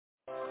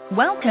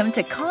Welcome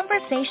to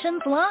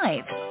Conversations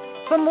Live.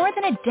 For more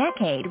than a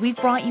decade, we've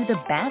brought you the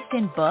best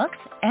in books,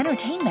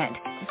 entertainment,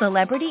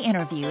 celebrity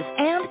interviews,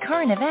 and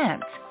current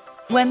events.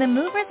 When the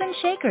movers and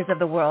shakers of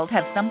the world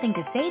have something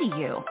to say to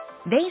you,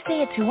 they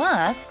say it to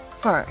us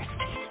first.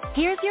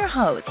 Here's your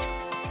host,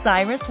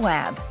 Cyrus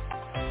Webb.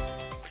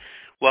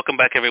 Welcome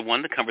back,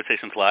 everyone, to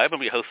Conversations Live.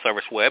 I'm your host,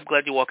 Cyrus Webb.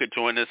 Glad you all could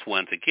join us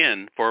once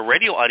again. For a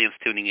radio audience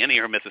tuning in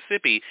here in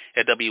Mississippi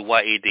at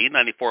WYAD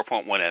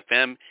 94.1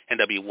 FM and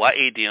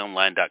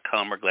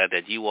WYADonline.com, we're glad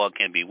that you all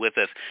can be with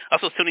us.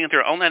 Also tuning into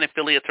our online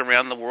affiliates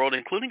around the world,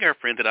 including our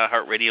friends at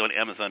iHeartRadio and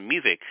Amazon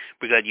Music.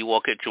 We're glad you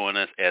all could join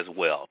us as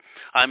well.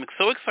 I'm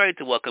so excited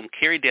to welcome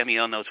Kerry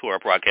Damiano to our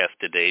broadcast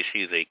today.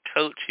 She's a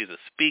coach. She's a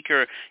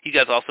speaker. You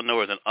guys also know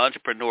her as an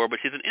entrepreneur, but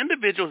she's an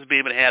individual who's been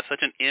able to have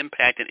such an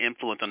impact and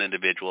influence on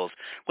individuals.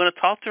 We're going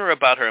to talk to her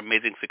about her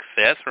amazing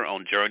success, her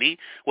own journey,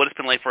 what it's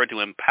been like for her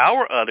to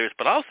empower others,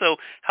 but also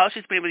how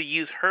she's been able to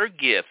use her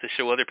gifts to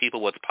show other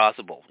people what's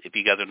possible. If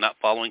you guys are not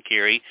following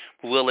Kerry,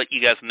 we'll let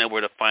you guys know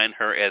where to find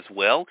her as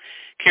well.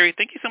 Kerry,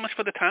 thank you so much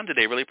for the time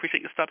today. Really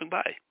appreciate you stopping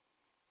by.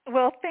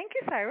 Well, thank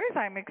you, Cyrus.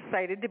 I'm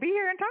excited to be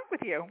here and talk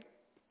with you.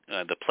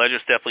 The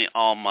pleasure's definitely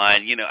all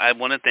mine. You know, I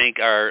want to thank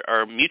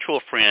our mutual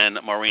friend,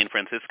 Maureen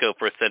Francisco,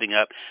 for setting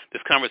up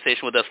this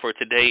conversation with us for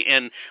today.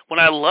 And what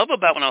I love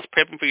about when I was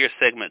prepping for your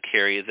segment,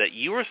 Kerry, is that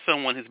you are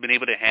someone who's been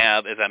able to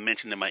have, as I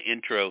mentioned in my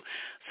intro,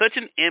 such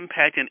an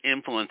impact and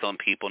influence on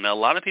people. Now, a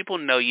lot of people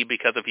know you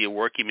because of your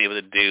work you've been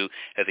able to do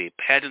as a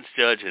pageants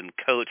judge and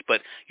coach,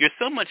 but you're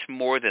so much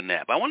more than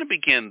that. But I want to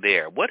begin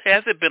there. What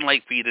has it been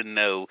like for you to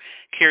know,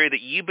 Kerry,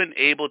 that you've been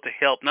able to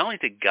help not only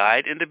to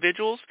guide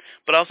individuals,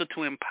 but also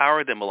to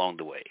empower them along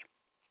the way?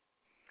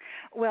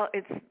 Well,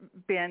 it's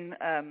been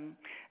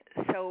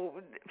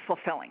so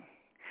fulfilling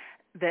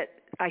that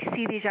I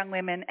see these young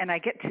women and I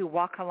get to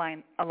walk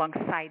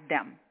alongside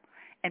them.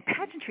 And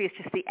pageantry is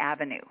just the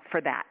avenue for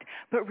that.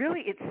 But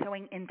really it's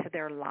sewing into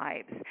their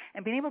lives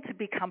and being able to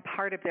become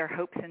part of their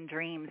hopes and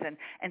dreams and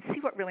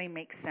see what really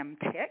makes them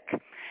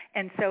tick.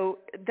 And so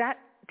that,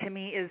 to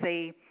me,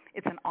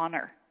 it's an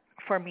honor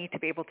for me to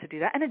be able to do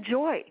that, and a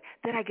joy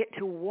that I get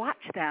to watch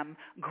them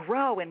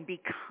grow and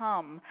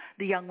become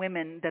the young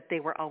women that they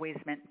were always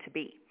meant to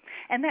be.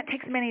 And that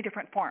takes many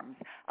different forms.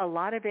 A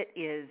lot of it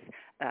is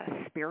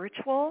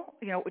spiritual,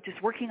 just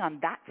working on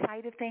that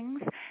side of things.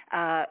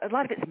 A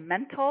lot of it's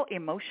mental,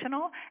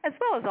 emotional, as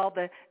well as all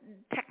the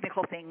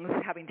technical things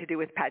having to do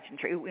with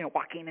pageantry,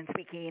 walking and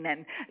speaking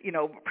and,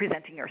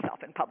 presenting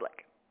yourself in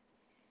public.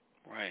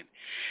 Right.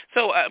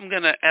 So I'm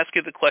going to ask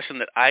you the question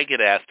that I get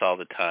asked all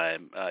the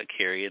time,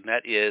 Kerry, and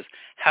that is,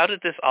 how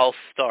did this all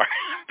start?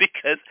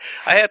 Because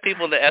I have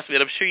people that ask me,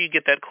 and I'm sure you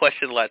get that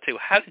question a lot too,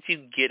 how did you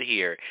get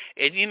here?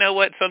 And you know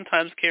what?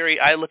 Sometimes, Kerry,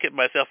 I look at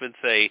myself and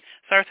say,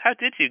 Cyrus, how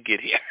did you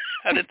get here?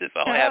 How did this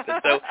all happen?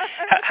 So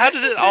how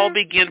did it all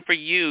begin for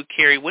you,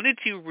 Kerry? When did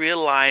you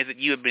realize that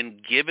you had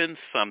been given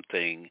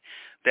something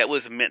that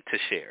was meant to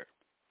share?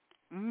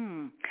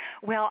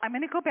 Well, I'm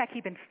going to go back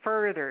even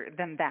further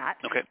than that,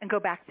 okay, and go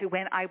back to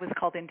when I was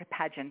called into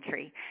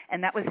pageantry,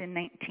 and that was in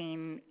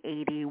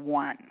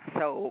 1981,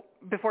 so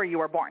before you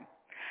were born,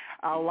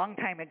 a long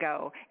time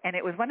ago. And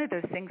it was one of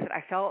those things that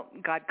I felt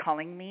God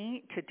calling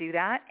me to do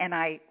that, and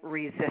I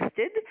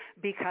resisted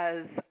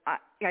because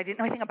I didn't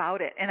know anything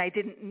about it, and I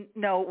didn't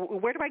know,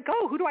 where do I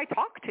go? Who do I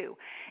talk to?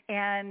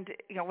 And,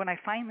 when I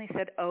finally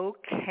said,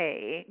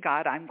 okay,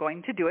 God, I'm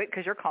going to do it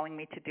because you're calling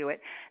me to do it,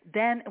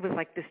 then it was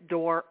like this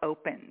door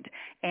opened,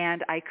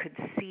 and I could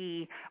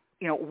see,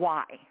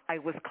 why I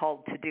was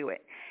called to do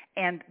it.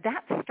 And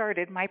that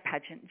started my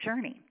pageant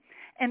journey.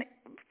 And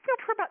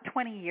for about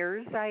 20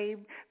 years, I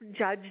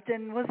judged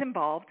and was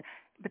involved.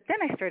 But then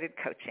I started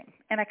coaching,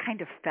 and I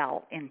kind of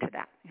fell into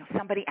that.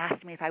 Somebody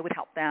asked me if I would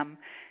help them,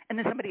 and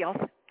then somebody else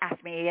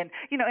asked me, and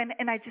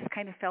I just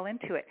kind of fell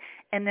into it,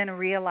 and then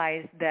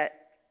realized that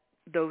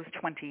those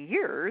 20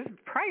 years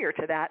prior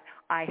to that,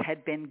 I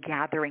had been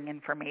gathering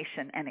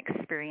information and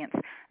experience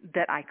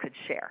that I could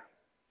share.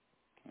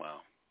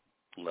 Wow.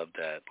 Love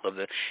that.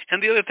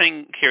 And the other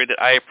thing, Kerry, that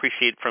I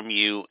appreciate from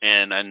you,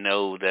 and I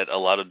know that a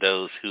lot of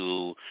those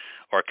who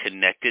are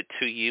connected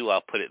to you,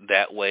 I'll put it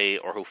that way,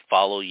 or who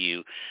follow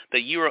you,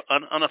 that you are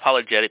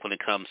unapologetic when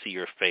it comes to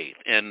your faith.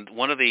 And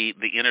one of the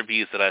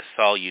interviews that I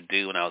saw you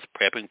do when I was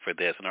prepping for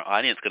this, and our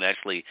audience can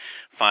actually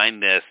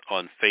find this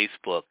on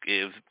Facebook,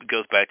 it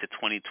goes back to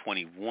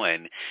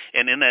 2021.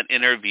 And in that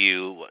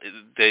interview,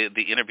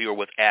 the interviewer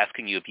was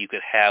asking you if you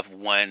could have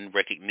one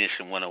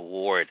recognition, one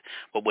award,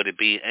 what would it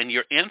be? And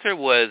your answer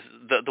was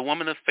the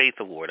Woman of Faith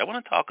Award. I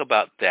want to talk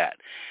about that.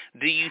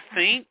 Do you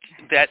think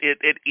that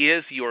it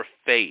is your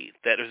faith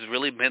that has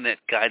really been that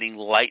guiding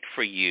light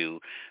for you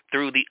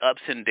through the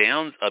ups and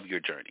downs of your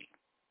journey?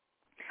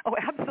 Oh,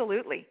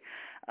 absolutely.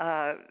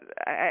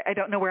 I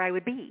don't know where I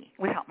would be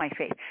without my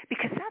faith,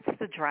 because that's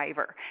the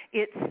driver.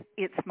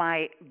 It's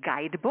my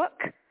guidebook.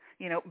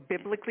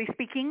 Biblically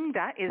speaking,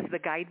 that is the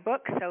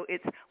guidebook. So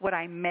it's what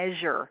I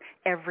measure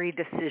every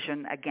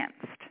decision against.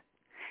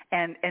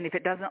 And if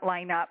it doesn't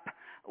line up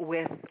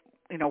with,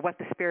 what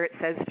the Spirit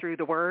says through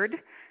the Word,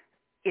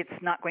 it's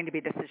not going to be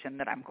a decision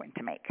that I'm going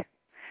to make.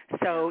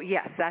 So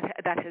yes, that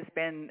has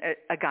been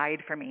a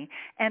guide for me.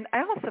 And I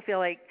also feel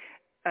like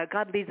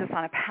God leads us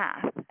on a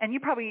path, and you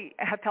probably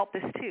have felt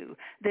this too,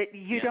 that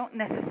you don't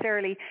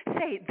necessarily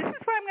say, this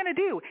is what I'm going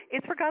to do.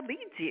 It's where God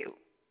leads you.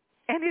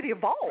 And it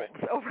evolves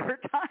over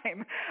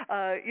time.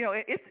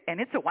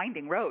 It's a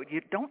winding road.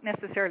 You don't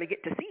necessarily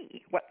get to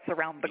see what's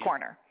around the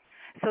corner.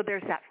 So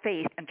there's that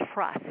faith and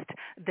trust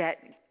that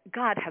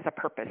God has a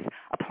purpose,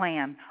 a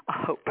plan, a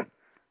hope,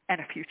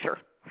 and a future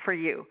for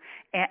you.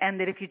 And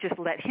that if you just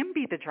let him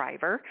be the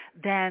driver,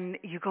 then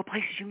you go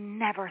places you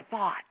never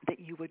thought that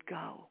you would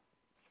go.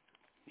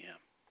 Yeah.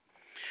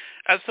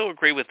 I so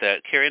agree with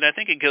that, Kerry, and I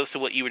think it goes to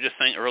what you were just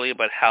saying earlier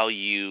about how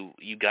you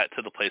got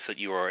to the place that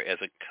you are as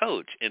a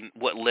coach and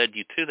what led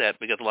you to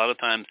that, because a lot of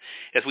times,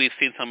 as we've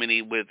seen so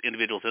many with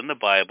individuals in the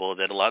Bible,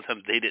 that a lot of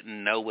times they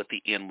didn't know what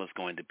the end was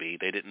going to be.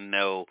 They didn't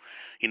know,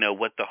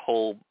 what the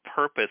whole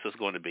purpose was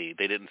going to be.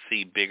 They didn't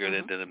see bigger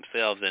than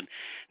themselves, and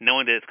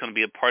knowing that it's going to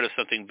be a part of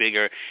something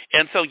bigger.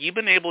 And so you've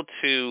been able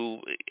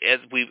to, as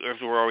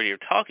we're already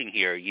talking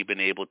here, you've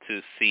been able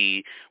to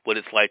see what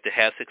it's like to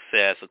have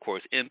success, of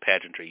course, in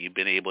pageantry. You've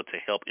been able to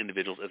help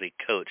individuals as a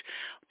coach.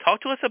 Talk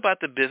to us about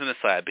the business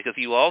side, because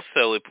you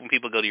also, when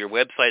people go to your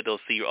website, they'll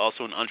see you're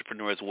also an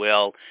entrepreneur as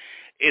well.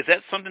 Is that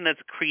something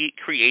that's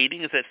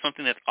creating? Is that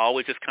something that's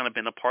always just kind of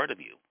been a part of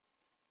you?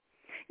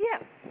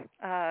 Yes,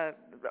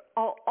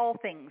 all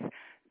things.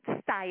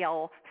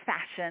 Style,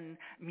 fashion,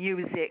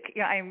 music.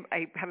 I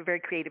have a very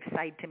creative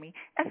side to me,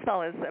 as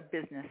well as a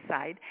business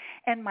side.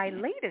 And my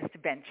latest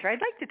venture, I'd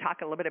like to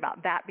talk a little bit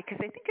about that, because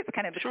I think it's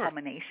kind of the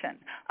culmination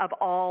of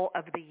all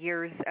of the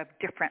years of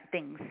different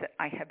things that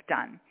I have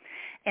done.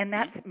 And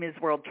that's Ms.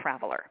 World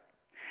Traveler.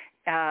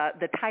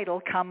 The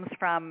title comes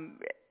from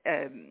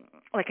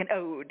like an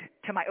ode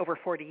to my over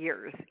 40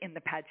 years in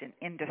the pageant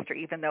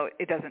industry, even though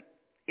it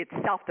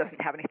itself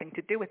doesn't have anything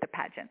to do with the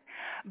pageant.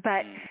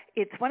 But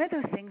it's one of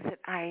those things that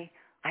I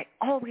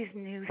always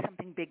knew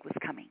something big was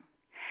coming.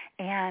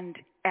 And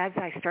as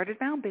I started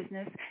my own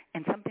business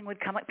and something would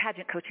come, like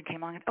pageant coaching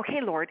came along, okay,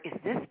 Lord, is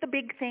this the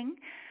big thing?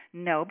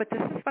 No, but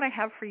this is what I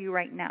have for you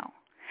right now.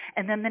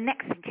 And then the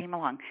next thing came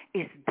along.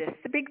 Is this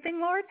the big thing,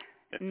 Lord?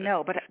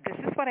 No, but this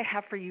is what I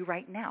have for you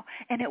right now.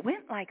 And it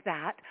went like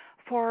that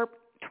for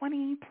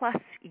 20 plus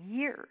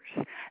years,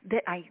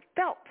 that I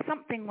felt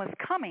something was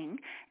coming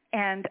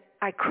and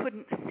I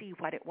couldn't see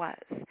what it was.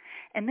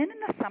 And then in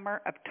the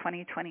summer of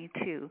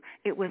 2022,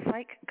 it was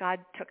like God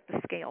took the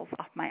scales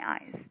off my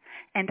eyes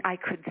and I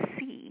could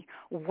see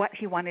what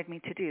he wanted me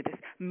to do, this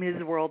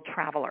Ms. World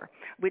Traveler,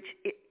 which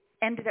it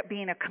ended up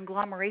being a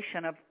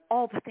conglomeration of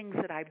all the things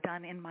that I've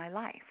done in my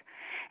life.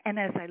 And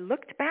as I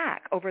looked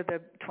back over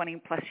the 20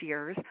 plus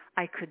years,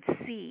 I could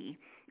see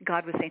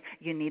God was saying,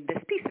 you need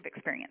this piece of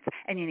experience,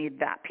 and you need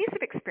that piece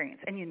of experience,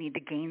 and you need to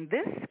gain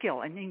this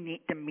skill, and you need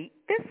to meet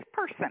this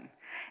person.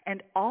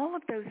 And all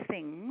of those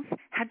things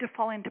had to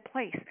fall into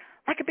place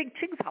like a big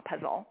jigsaw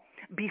puzzle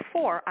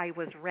before I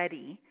was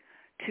ready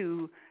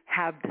to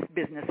have this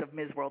business of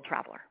Ms. World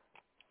Traveler.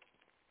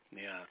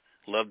 Yeah.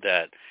 Love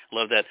that.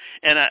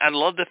 And I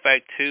love the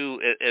fact, too,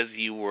 as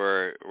you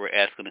were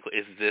asking,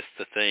 is this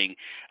the thing?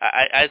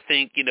 I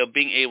think,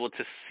 being able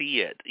to see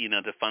it,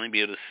 to finally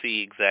be able to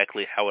see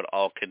exactly how it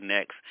all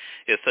connects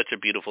is such a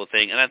beautiful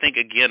thing. And I think,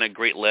 again, a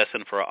great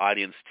lesson for our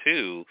audience,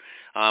 too,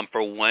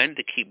 for one,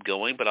 to keep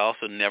going, but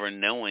also never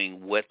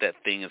knowing what that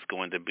thing is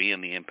going to be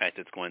and the impact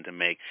it's going to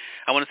make.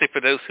 I want to say,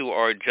 for those who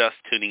are just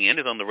tuning in,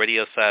 either on the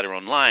radio side or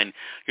online,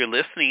 you're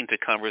listening to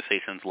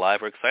Conversations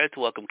Live. We're excited to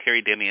welcome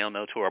Kerry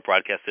Damiano to our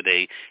broadcast today.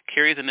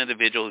 Kerry is an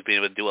individual who's been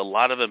able to do a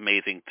lot of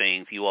amazing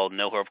things. You all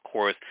know her, of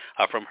course,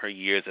 from her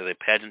years as a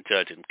pageant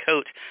judge and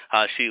coach.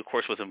 She, of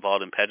course, was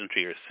involved in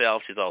pageantry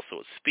herself. She's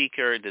also a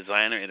speaker,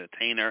 designer,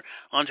 entertainer,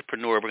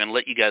 entrepreneur. We're going to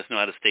let you guys know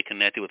how to stay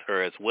connected with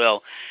her as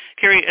well.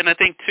 Kerry, and I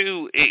think,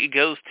 too, it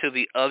goes to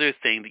the other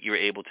thing that you're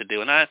able to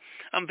do. And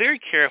I'm very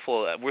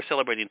careful. We're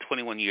celebrating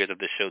 21 years of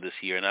this show this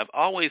year, and I've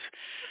always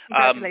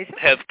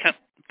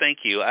thank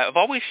you. I've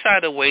always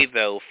shied away,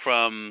 though,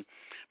 from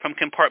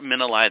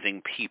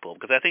compartmentalizing people,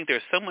 because I think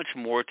there's so much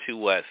more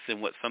to us than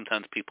what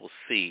sometimes people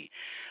see.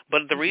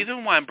 But the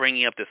reason why I'm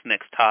bringing up this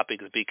next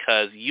topic is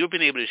because you've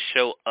been able to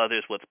show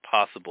others what's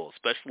possible,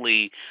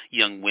 especially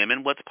young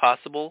women what's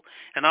possible,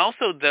 and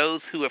also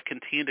those who have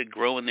continued to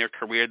grow in their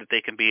career, that they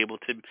can be able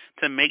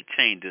to make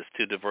changes,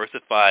 to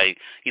diversify,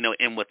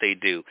 in what they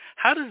do.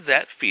 How does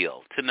that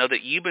feel, to know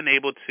that you've been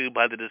able to,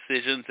 by the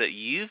decisions that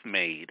you've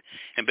made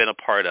and been a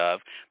part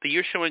of, that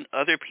you're showing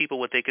other people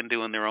what they can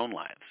do in their own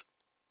lives?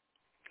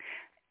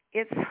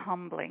 It's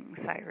humbling,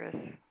 Cyrus.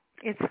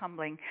 It's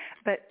humbling.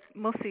 But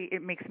mostly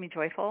it makes me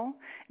joyful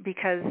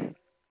because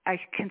I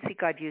can see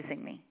God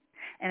using me.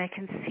 And I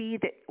can see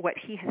that what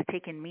he has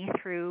taken me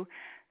through,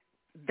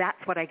 that's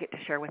what I get to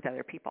share with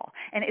other people.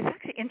 And it's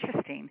actually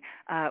interesting.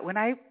 When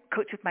I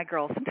coach with my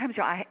girls, sometimes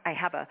I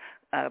have a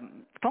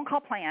phone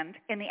call planned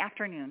in the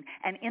afternoon,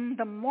 and in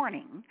the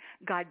morning,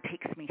 God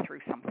takes me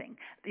through something,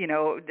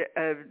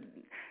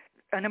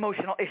 an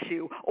emotional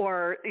issue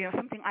or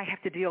something I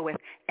have to deal with,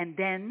 and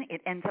then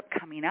it ends up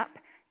coming up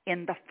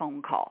in the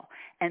phone call.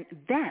 And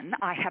then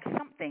I have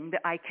something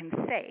that I can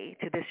say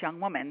to this young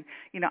woman,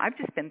 I've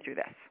just been through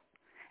this,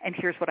 and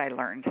here's what I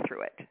learned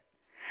through it.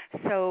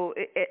 So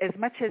as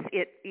much as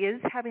it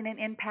is having an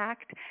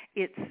impact,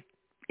 it's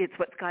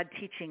what's God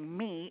teaching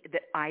me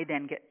that I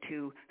then get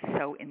to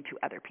sow into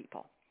other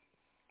people.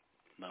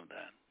 Love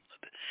that.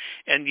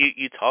 And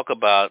you talk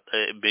about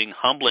it being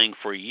humbling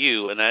for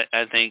you, and I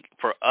think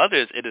for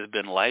others it has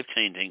been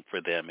life-changing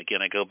for them.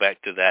 Again, I go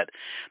back to that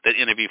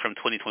interview from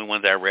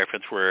 2021 that I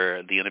referenced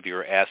where the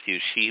interviewer asked you,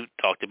 she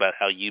talked about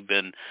how you've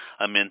been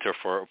a mentor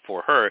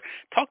for her.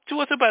 Talk to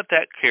us about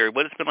that, Kerry.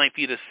 What it's been like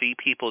for you to see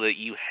people that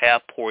you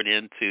have poured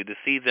into, to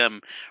see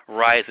them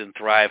rise and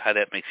thrive, how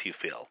that makes you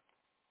feel.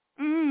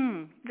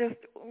 Just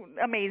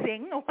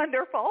amazing,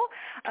 wonderful.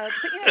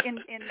 But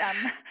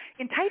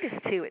in Titus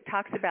 2, it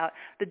talks about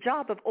the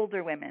job of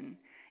older women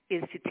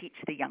is to teach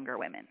the younger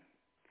women,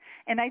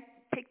 and I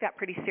take that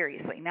pretty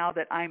seriously now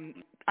that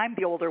I'm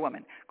the older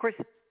woman. Of course,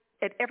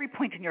 at every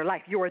point in your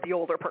life, you're the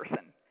older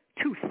person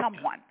to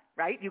someone,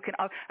 right? You can,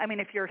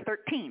 if you're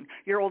 13,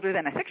 you're older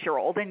than a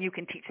 6-year-old, and you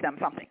can teach them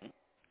something.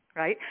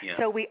 Right? Yeah.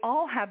 So we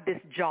all have this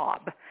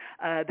job,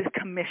 this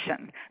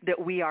commission that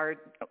we are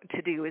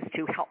to do is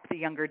to help the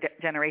younger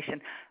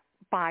generation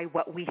by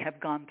what we have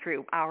gone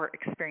through, our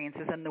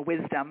experiences and the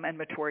wisdom and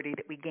maturity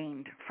that we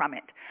gained from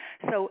it.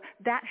 So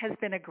that has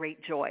been a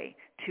great joy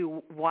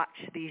to watch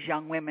these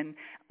young women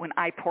when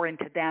I pour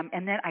into them,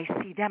 and then I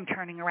see them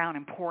turning around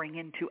and pouring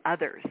into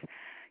others.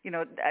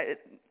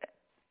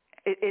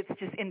 It's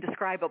just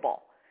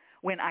indescribable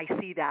when I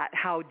see that,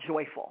 how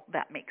joyful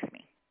that makes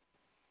me.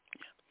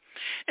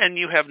 And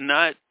you have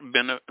not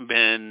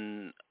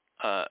been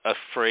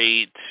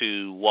afraid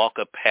to walk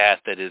a path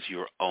that is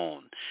your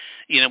own.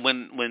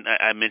 When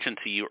I mentioned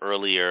to you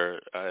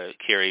earlier,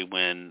 Kerry,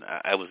 when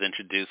I was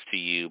introduced to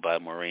you by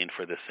Maureen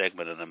for this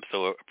segment, and I'm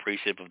so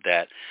appreciative of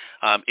that,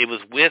 it was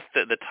with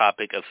the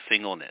topic of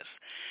singleness.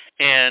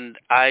 And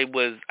I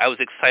was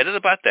excited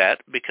about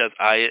that because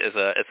I, as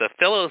a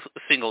fellow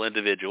single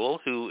individual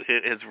who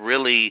has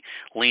really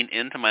leaned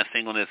into my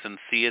singleness and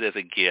see it as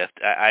a gift,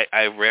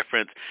 I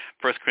reference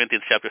 1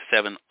 Corinthians chapter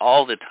 7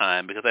 all the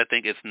time because I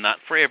think it's not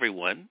for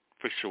everyone,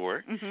 for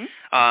sure. Mm-hmm.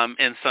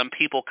 And some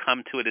people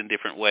come to it in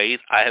different ways.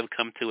 I have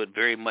come to it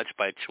very much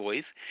by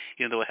choice,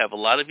 even though I have a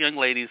lot of young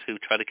ladies who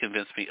try to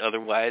convince me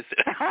otherwise.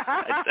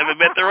 I just haven't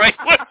met the right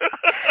one.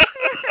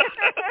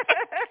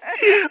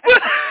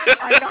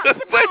 I'm not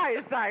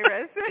surprised,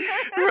 Cyrus.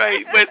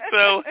 Right,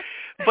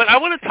 but I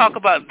want to talk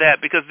about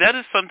that because that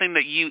is something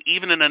that you,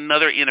 even in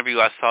another interview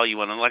I saw you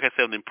on, and like I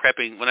said,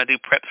 when I do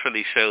preps for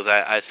these shows,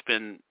 I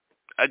spend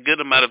a good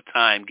amount of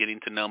time getting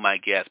to know my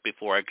guests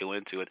before I go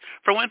into it.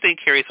 For one thing,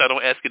 Kerry, so I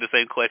don't ask you the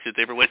same questions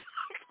everyone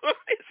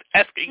is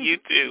asking you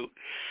to.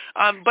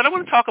 But I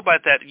want to talk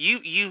about that.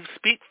 You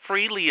speak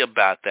freely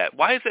about that.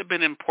 Why has it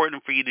been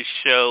important for you to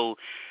show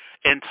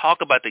and talk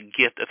about the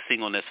gift of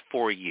singleness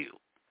for you?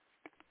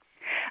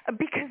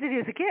 Because it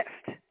is a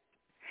gift.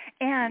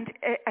 And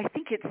I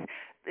think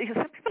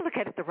some people look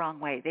at it the wrong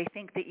way. They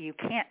think that you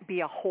can't be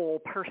a whole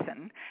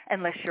person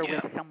unless you're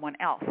with someone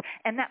else.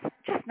 And that's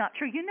just not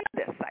true. You know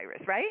this,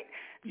 Cyrus, right?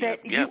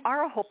 That you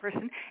are a whole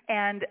person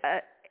and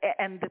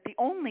that the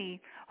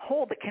only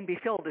hole that can be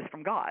filled is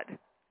from God.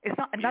 It's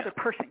not another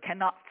person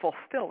cannot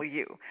fulfill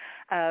you.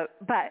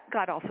 But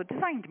God also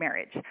designed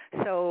marriage.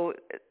 So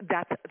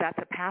that's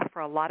a path for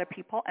a lot of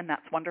people, and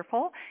that's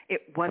wonderful.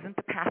 It wasn't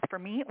the path for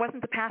me. It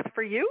wasn't the path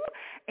for you.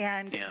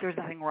 And there's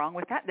nothing wrong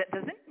with that. That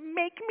doesn't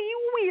make me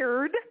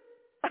weird.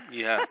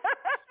 Yeah. Right?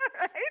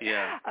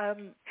 Yeah.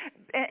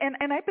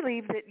 And I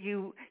believe that if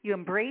you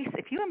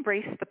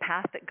embrace the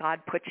path that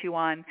God puts you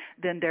on,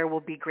 then there will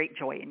be great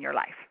joy in your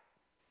life.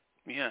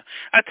 Yeah,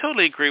 I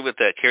totally agree with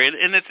that, Kerry.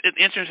 And it's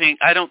interesting.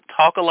 I don't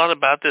talk a lot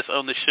about this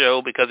on the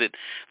show because it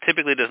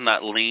typically does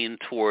not lean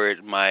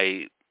toward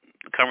my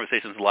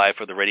Conversations Live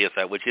for the radio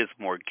side, which is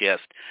more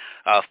guest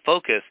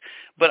focused.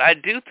 But I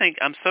do think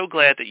I'm so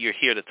glad that you're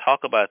here to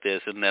talk about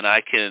this and that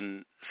I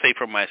can say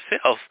for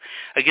myself,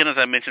 again, as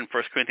I mentioned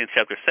 1 Corinthians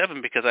chapter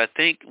 7, because I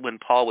think when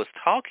Paul was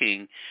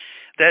talking,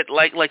 that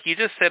like you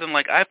just said, and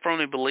like I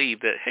firmly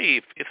believe that,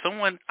 hey, if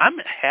someone, I'm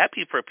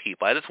happy for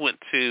people. I just went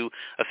to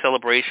a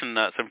celebration,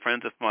 some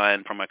friends of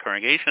mine from my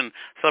congregation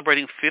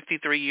celebrating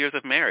 53 years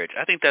of marriage.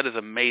 I think that is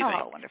amazing.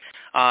 Oh, wonderful.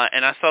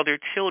 And I saw their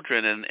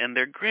children and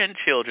their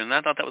grandchildren, and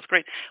I thought that was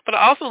great. But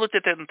I also looked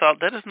at that and thought,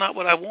 that is not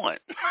what I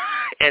want.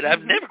 And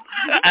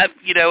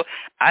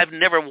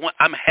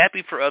I'm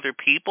happy for other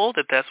people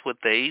that that's what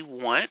they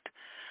want.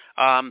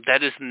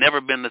 That has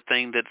never been the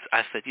thing that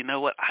I said, you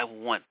know what, I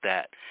want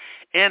that.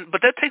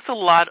 But that takes a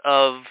lot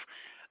of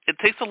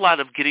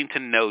getting to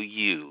know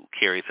you,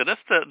 Kerry. So that's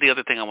the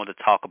other thing I want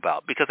to talk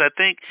about, because I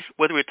think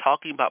whether we're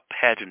talking about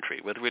pageantry,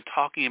 whether we're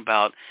talking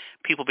about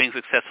people being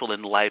successful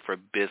in life or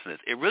business,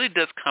 it really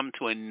does come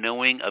to a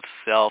knowing of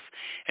self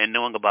and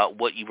knowing about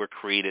what you were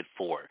created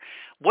for.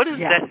 What has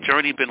that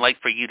journey been like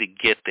for you to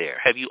get there?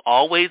 Have you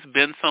always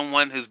been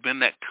someone who's been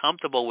that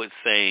comfortable with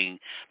saying,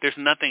 there's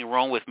nothing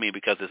wrong with me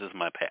because this is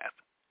my path?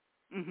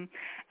 Mm-hmm.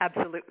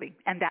 Absolutely.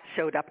 And that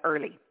showed up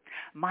early.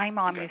 My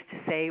mom Okay. used to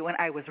say when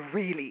I was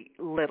really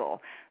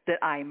little that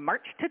I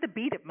marched to the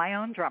beat of my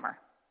own drummer.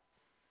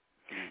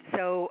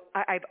 So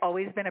I've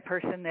always been a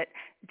person that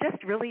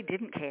just really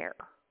didn't care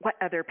what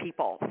other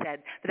people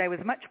said, that I was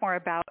much more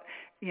about,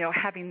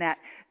 having that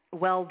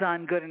well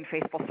done, good and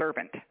faithful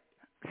servant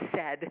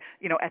said,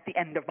 at the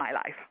end of my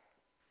life.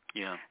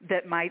 Yeah.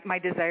 That my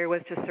desire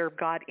was to serve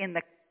God in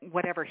the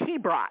whatever he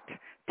brought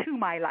to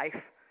my life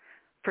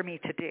for me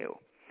to do.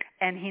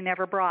 And he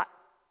never brought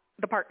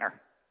the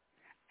partner.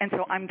 And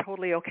so I'm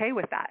totally okay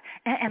with that.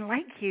 And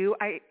like you,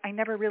 I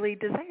never really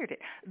desired it.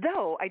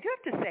 Though I do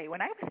have to say,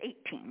 when I was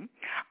 18,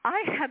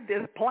 I had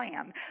this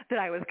plan that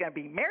I was going to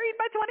be married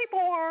by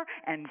 24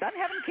 and done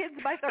having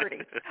kids by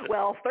 30.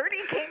 Well, 30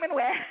 came and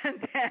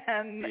went,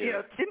 and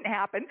it didn't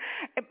happen.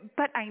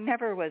 But I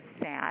never was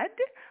sad.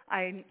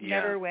 I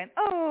never went,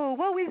 oh,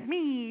 woe is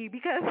me,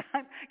 because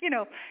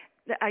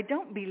I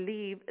don't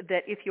believe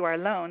that if you are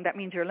alone, that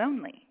means you're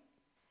lonely.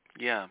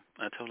 Yeah,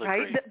 I totally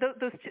agree.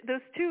 agree.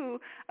 Those two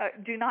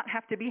do not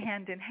have to be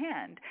hand in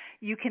hand.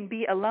 You can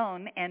be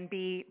alone and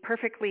be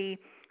perfectly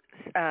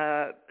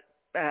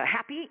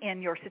happy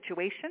in your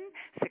situation,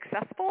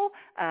 successful.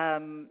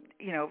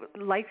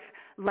 Life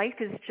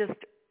is just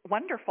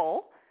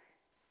wonderful,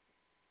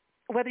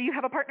 whether you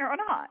have a partner or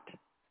not.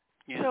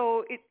 Yeah.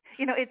 So it's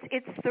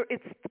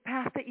the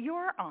path that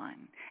you're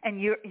on,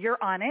 and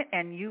you're on it,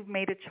 and you've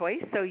made a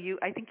choice. So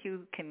I think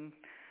you can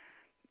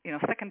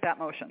second that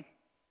motion.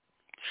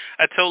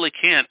 I totally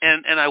can.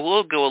 And I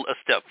will go a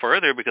step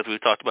further, because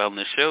we've talked about on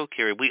the show,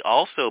 Kerry, we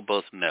also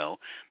both know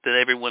that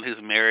everyone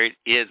who's married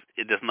it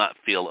does not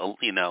feel,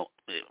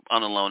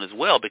 on alone as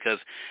well, because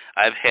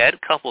I've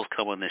had couples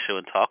come on the show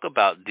and talk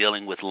about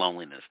dealing with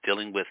loneliness,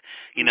 dealing with,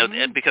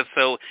 because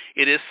so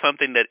it is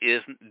something that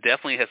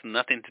definitely has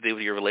nothing to do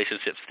with your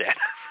relationship status.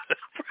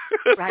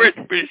 Right.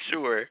 for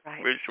sure.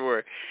 Right. For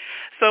sure.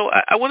 So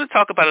I want to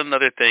talk about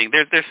another thing.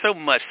 There's so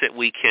much that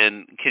we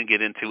can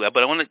get into,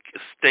 but I want to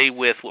stay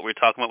with what we're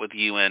talking about with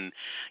you and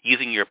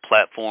using your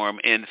platform,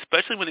 and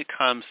especially when it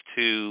comes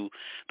to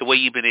the way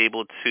you've been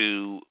able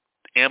to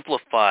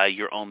amplify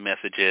your own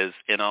messages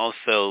and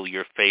also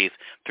your faith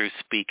through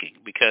speaking,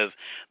 because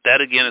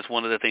that again is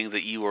one of the things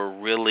that you are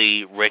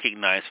really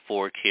recognized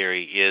for,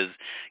 Kerry, is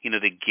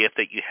the gift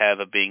that you have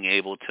of being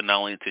able to not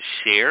only to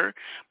share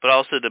but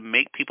also to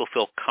make people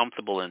feel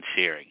comfortable in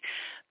sharing.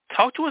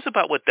 Talk to us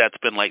about what that's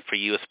been like for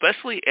you,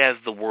 especially as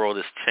the world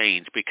has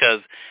changed, because,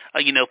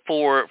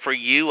 for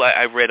you,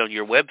 I read on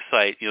your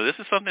website, this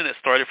is something that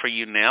started for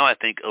you now, I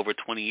think, over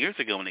 20 years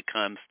ago when it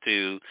comes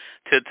to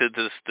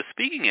the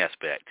speaking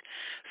aspect.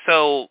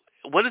 So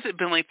what has it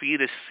been like for you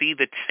to see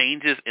the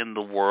changes in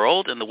the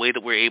world and the way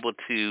that we're able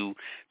to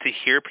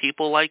hear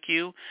people like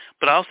you,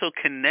 but also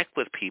connect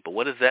with people?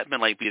 What has that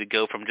been like for you to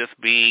go from just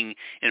being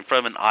in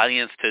front of an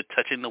audience to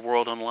touching the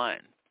world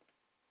online?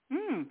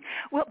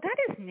 Well, that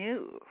is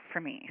new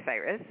for me,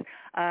 Cyrus.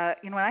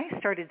 When I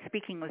started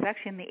speaking was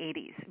actually in the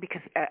 80s,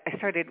 because I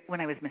started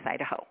when I was Miss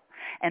Idaho.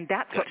 And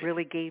that's what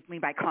really gave me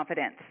my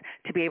confidence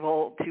to be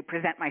able to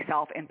present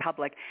myself in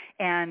public.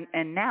 And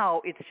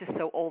now it's just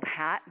so old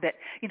hat that,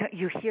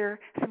 you hear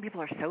some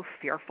people are so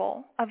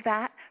fearful of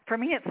that. For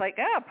me, it's like,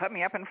 put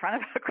me up in front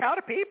of a crowd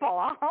of people.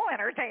 I'll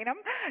entertain them,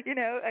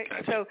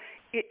 So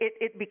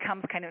it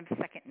becomes kind of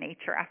second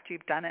nature after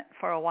you've done it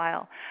for a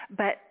while.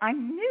 But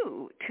I'm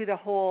new to the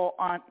whole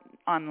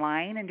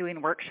online and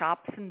doing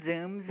workshops and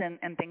Zooms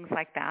and things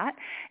like that.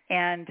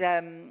 And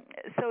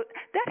so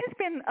that has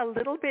been a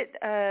little bit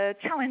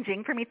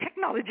challenging for me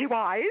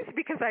technology-wise,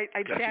 because I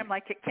stand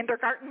like at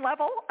kindergarten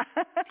level.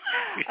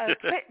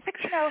 but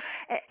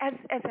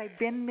as I've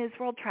been Ms.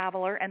 World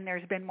Traveler, and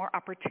there's been more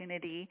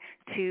opportunity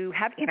to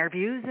have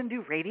interviews and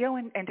do radio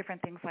and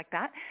different things like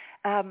that,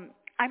 I'm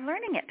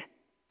learning it.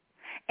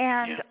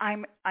 And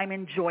I'm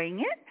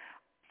enjoying it.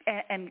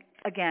 And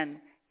again,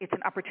 it's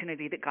an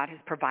opportunity that God has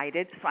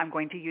provided, so I'm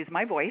going to use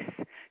my voice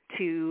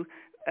to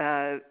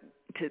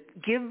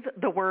give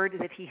the word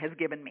that he has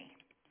given me.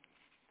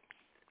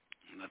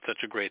 That's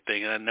such a great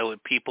thing, and I know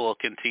that people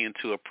continue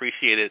to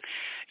appreciate it.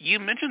 You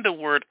mentioned the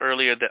word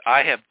earlier that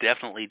I have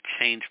definitely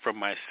changed for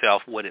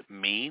myself what it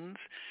means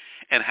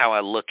and how I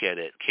look at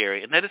it,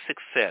 Kerry, and that is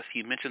success.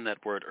 You mentioned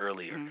that word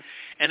earlier.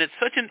 And it's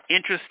such an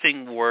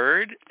interesting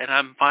word, and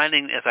I'm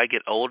finding as I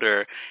get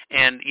older,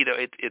 and,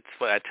 it's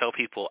what I tell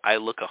people, I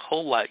look a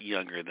whole lot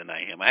younger than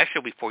I am. I actually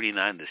will be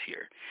 49 this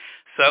year.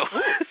 So.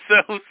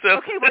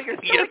 Okay, well, you're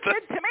still a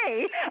kid to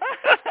me.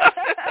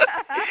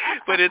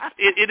 But it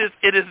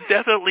is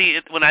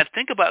definitely, when I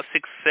think about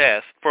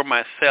success for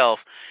myself,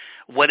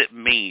 what it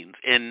means,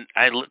 and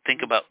I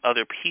think about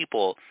other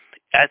people,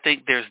 I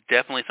think there's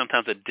definitely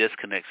sometimes a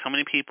disconnect. So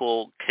many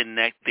people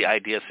connect the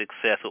idea of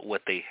success with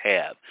what they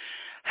have.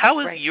 How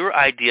is your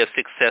idea of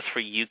success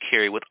for you,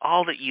 Kerry, with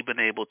all that you've been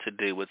able to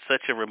do, with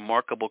such a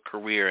remarkable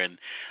career and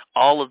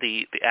all of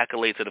the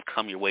accolades that have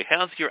come your way?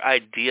 How's your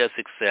idea of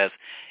success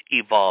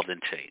evolved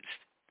and changed?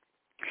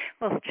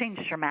 Well, it's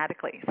changed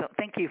dramatically, so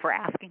thank you for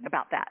asking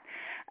about that.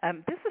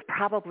 This is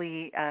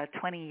probably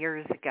 20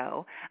 years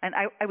ago, and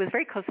I was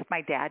very close with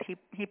my dad.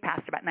 He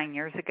passed about 9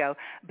 years ago,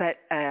 but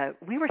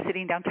we were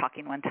sitting down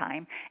talking one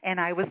time, and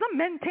I was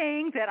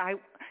lamenting that I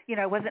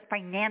wasn't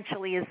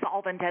financially as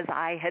solvent as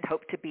I had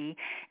hoped to be,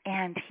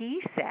 and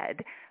he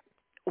said,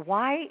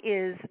 "Why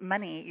is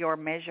money your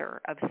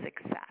measure of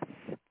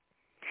success?"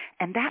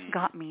 And that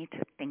got me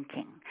to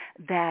thinking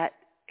that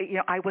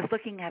I was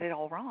looking at it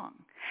all wrong.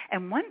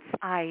 And once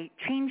I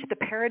changed the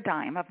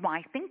paradigm of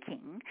my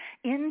thinking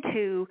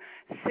into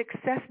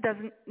success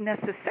doesn't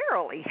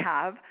necessarily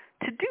have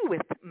to do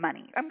with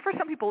money. For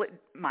some people it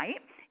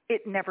might.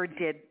 It never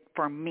did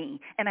for me.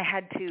 And I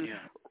had to,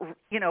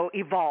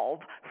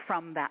 evolve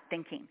from that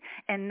thinking.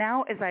 And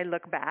now as I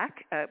look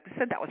back,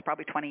 said that was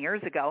probably 20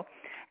 years ago,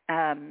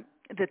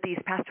 that these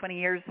past 20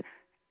 years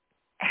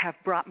have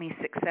brought me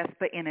success,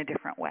 but in a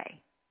different way.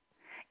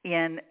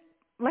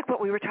 Like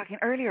what we were talking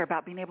earlier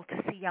about being able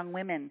to see young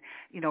women,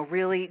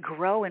 really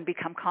grow and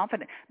become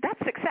confident. That's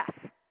success.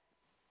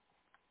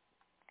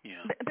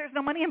 Yeah. There's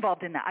no money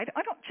involved in that.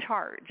 I don't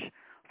charge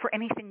for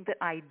anything that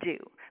I do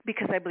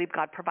because I believe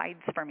God provides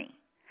for me.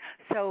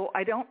 So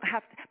I don't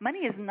have to, money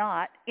is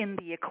not in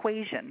the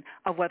equation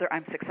of whether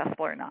I'm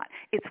successful or not.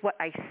 It's what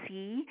I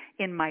see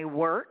in my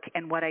work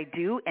and what I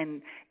do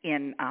and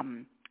in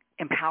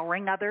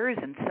empowering others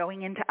and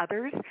sowing into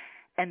others,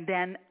 and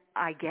then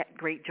I get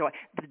great joy.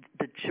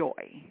 The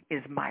joy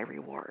is my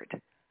reward.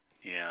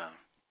 Yeah.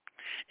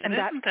 And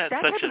that's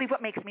I believe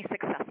what makes me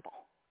successful.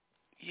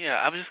 Yeah,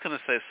 I was just going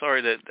to say,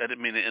 sorry that I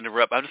didn't mean to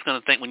interrupt. I was just going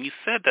to think, when you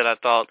said that, I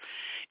thought,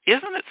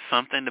 isn't it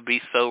something to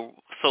be so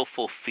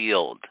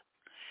fulfilled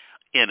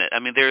in it? I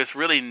mean, there's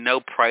really no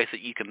price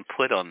that you can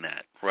put on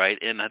that, right?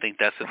 And I think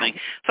that's the thing.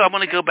 So I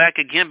want to go back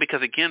again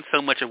because, again,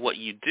 so much of what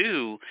you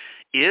do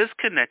is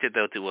connected,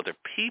 though, to other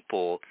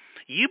people.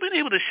 You've been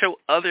able to show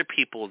other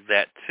people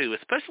that, too,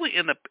 especially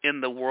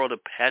in the world of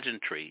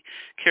pageantry.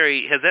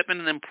 Kerry, has that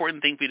been an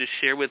important thing for you to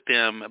share with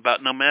them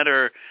about no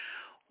matter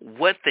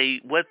what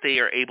they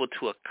are able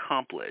to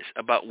accomplish,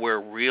 about where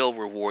real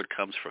reward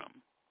comes from?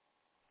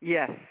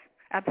 Yes,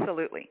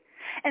 absolutely.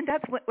 And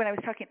that's when I was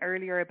talking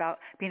earlier about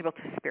being able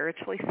to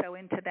spiritually sow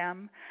into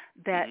them,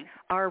 that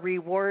our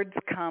rewards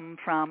come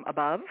from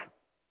above,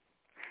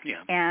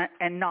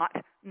 and not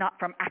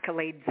from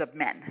accolades of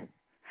men.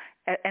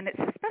 And it's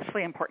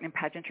especially important in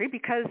pageantry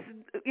because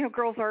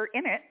girls are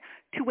in it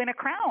to win a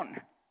crown.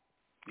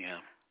 Yeah.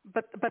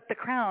 But the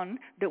crown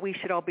that we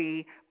should all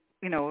be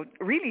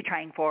really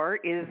trying for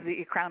is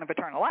the crown of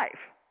eternal life.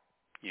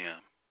 Yeah.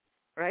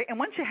 Right? And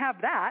once you have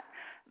that,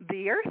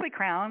 the earthly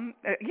crown,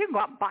 you can go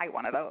out and buy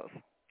one of those.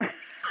 Right.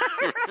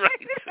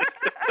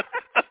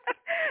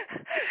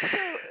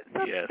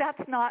 So yes.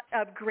 That's not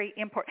of great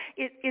import.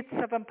 It's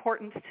of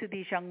importance to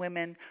these young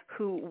women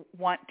who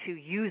want to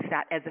use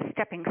that as a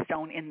stepping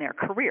stone in their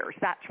careers.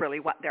 That's really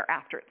what they're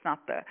after. It's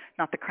not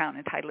the crown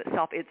and title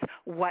itself. It's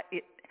what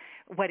it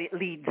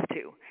leads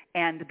to,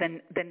 and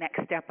then the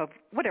next step of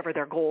whatever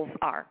their goals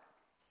are.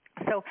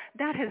 So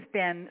that has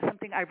been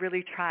something I've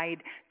really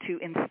tried to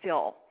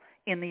instill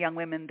in the young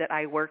women that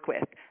I work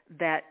with,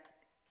 that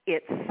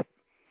it's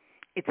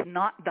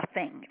not the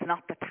thing, it's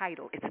not the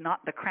title, it's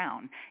not the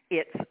crown.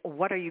 It's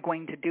what are you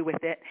going to do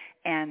with it,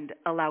 and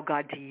allow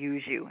God to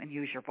use you and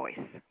use your voice.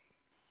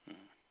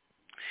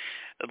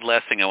 The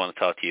last thing I want to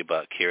talk to you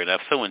about, Kerry, and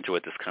I've so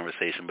enjoyed this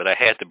conversation, but I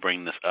had to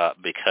bring this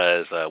up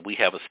because we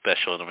have a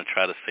special, and I'm going to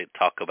try to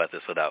talk about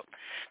this without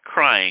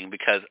crying,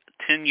 because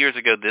 10 years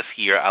ago this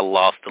year, I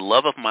lost the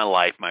love of my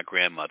life, my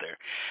grandmother.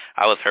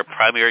 I was her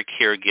primary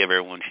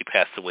caregiver when she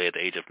passed away at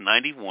the age of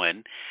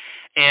 91,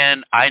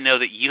 and I know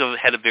that you have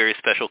had a very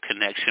special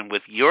connection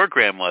with your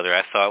grandmother.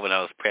 I saw it when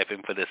I was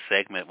prepping for this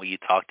segment when you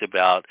talked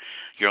about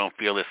your own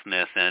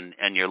fearlessness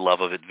and your love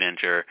of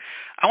adventure.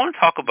 I want to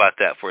talk about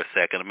that for a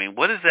second. I mean,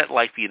 what is that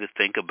like for you to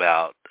think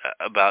about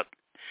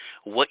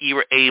what you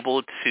were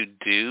able to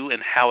do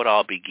and how it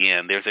all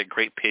began? There's a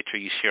great picture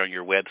you share on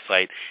your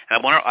website, and I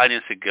want our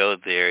audience to go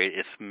there.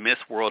 It's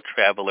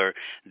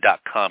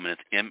MissWorldTraveler.com, and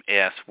it's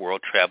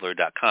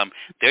MSWorldTraveler.com.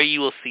 There you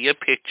will see a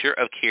picture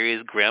of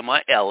Kerry's grandma,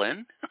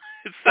 Ellen.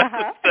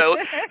 So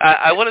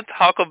I want to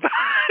talk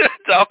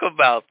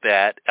about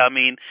that. I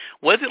mean,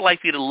 what is it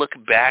like for you to look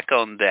back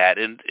on that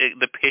and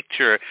the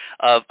picture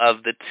of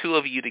the two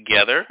of you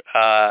together?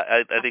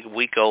 I think a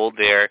week old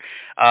there.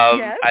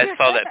 Yes. I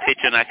saw that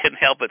picture and I couldn't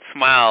help but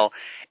smile.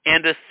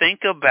 And to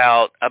think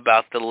about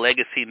the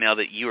legacy now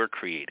that you are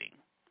creating.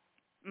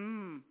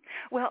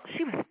 Well,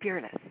 she was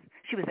fearless.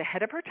 She was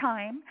ahead of her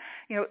time.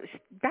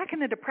 Back in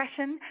the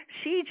Depression,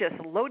 she just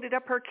loaded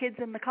up her kids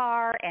in the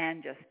car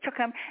and just took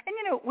them. And,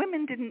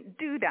 women didn't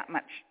do that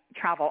much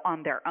travel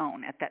on their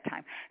own at that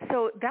time.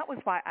 So that was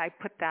why I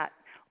put that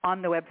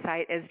on the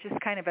website as just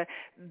kind of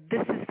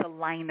this is the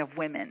line of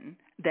women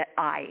that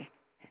I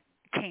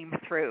came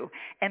through,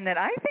 and that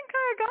I think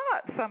I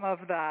got some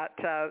of that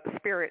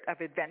spirit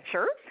of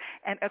adventure.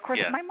 And of course,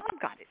 my mom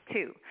got it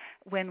too.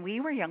 When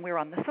we were young, we were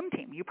on the swim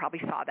team. You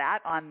probably saw that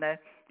on the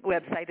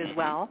website as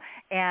well.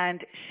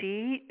 And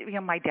she,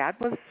 my dad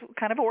was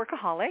kind of a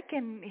workaholic,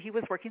 and he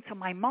was working, so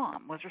my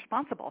mom was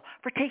responsible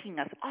for taking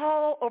us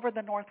all over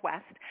the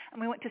Northwest.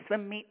 And we went to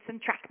swim meets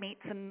and track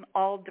meets and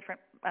all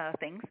different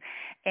things.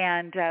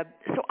 And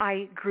so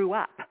I grew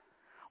up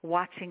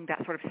watching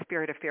that sort of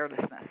spirit of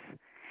fearlessness.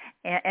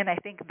 And I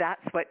think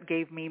that's what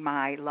gave me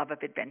my love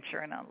of adventure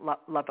and a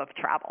love of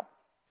travel.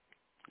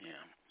 Yeah.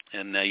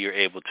 And now you're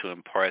able to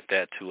impart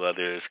that to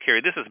others. Kerry,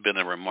 this has been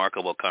a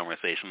remarkable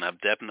conversation. I've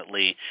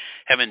definitely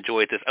have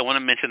enjoyed this. I want to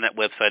mention that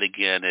website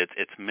again.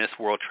 It's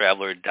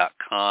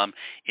MissWorldTraveler.com,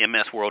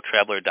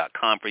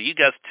 MSWorldTraveler.com. For you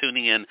guys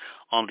tuning in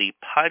on the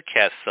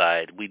podcast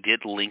side, we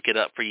did link it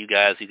up for you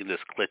guys. You can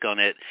just click on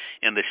it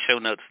in the show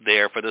notes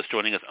there. For those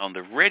joining us on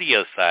the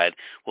radio side,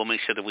 we'll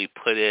make sure that we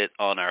put it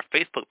on our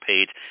Facebook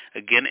page.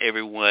 Again,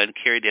 everyone,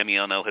 Kerry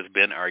Damiano has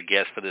been our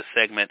guest for this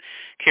segment.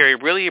 Kerry,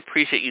 really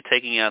appreciate you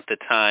taking out the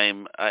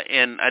time.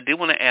 And I do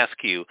want to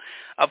ask you,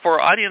 for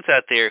our audience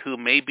out there who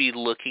may be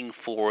looking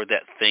for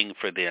that thing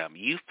for them,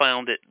 you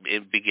found it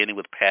beginning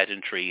with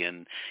pageantry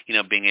and,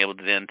 being able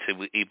to then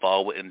to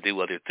evolve and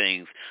do other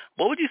things.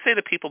 What would you say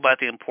to people about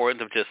the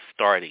importance of just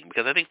starting?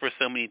 Because I think for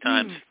so many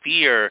times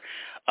fear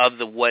of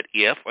the what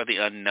if or the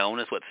unknown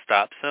is what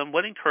stops them.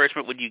 What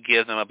encouragement would you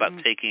give them about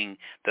taking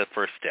the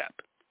first step?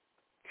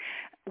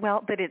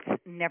 Well, that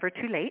it's never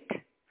too late.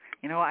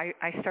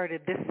 I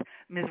started this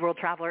Ms. World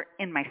Traveler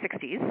in my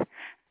 60s.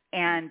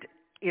 And,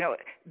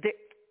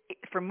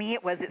 for me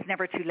it was it's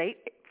never too late.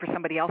 For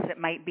somebody else it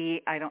might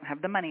be I don't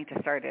have the money to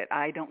start it.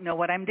 I don't know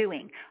what I'm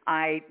doing.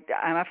 I'm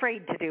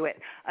afraid to do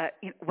it.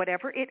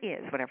 Whatever it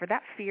is, whatever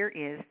that fear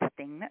is, the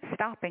thing that's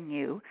stopping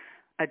you,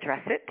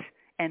 address it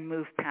and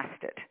move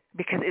past it.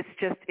 Because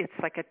it's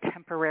like a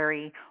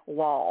temporary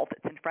wall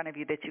that's in front of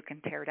you that you can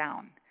tear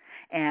down.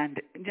 And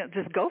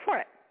just go for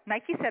it.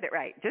 Nike said it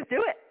right. Just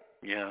do it.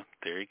 Yeah,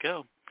 there you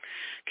go.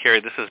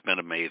 Kerry, this has been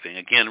amazing.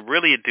 Again,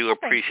 really do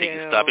appreciate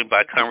you stopping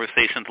by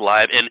Conversations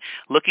Live and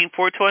looking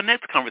forward to our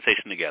next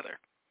conversation together.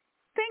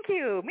 Thank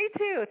you. Me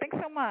too. Thanks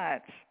so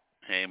much.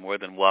 Hey, more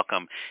than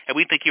welcome. And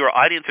we thank your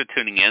audience for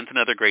tuning in to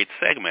another great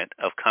segment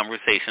of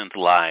Conversations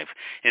Live.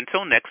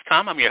 Until next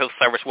time, I'm your host,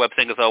 Cyrus Webb,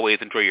 saying as always,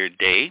 enjoy your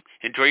day,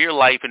 enjoy your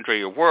life, enjoy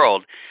your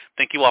world.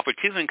 Thank you all for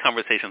choosing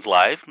Conversations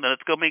Live. Now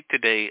let's go make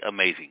today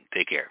amazing.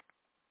 Take care.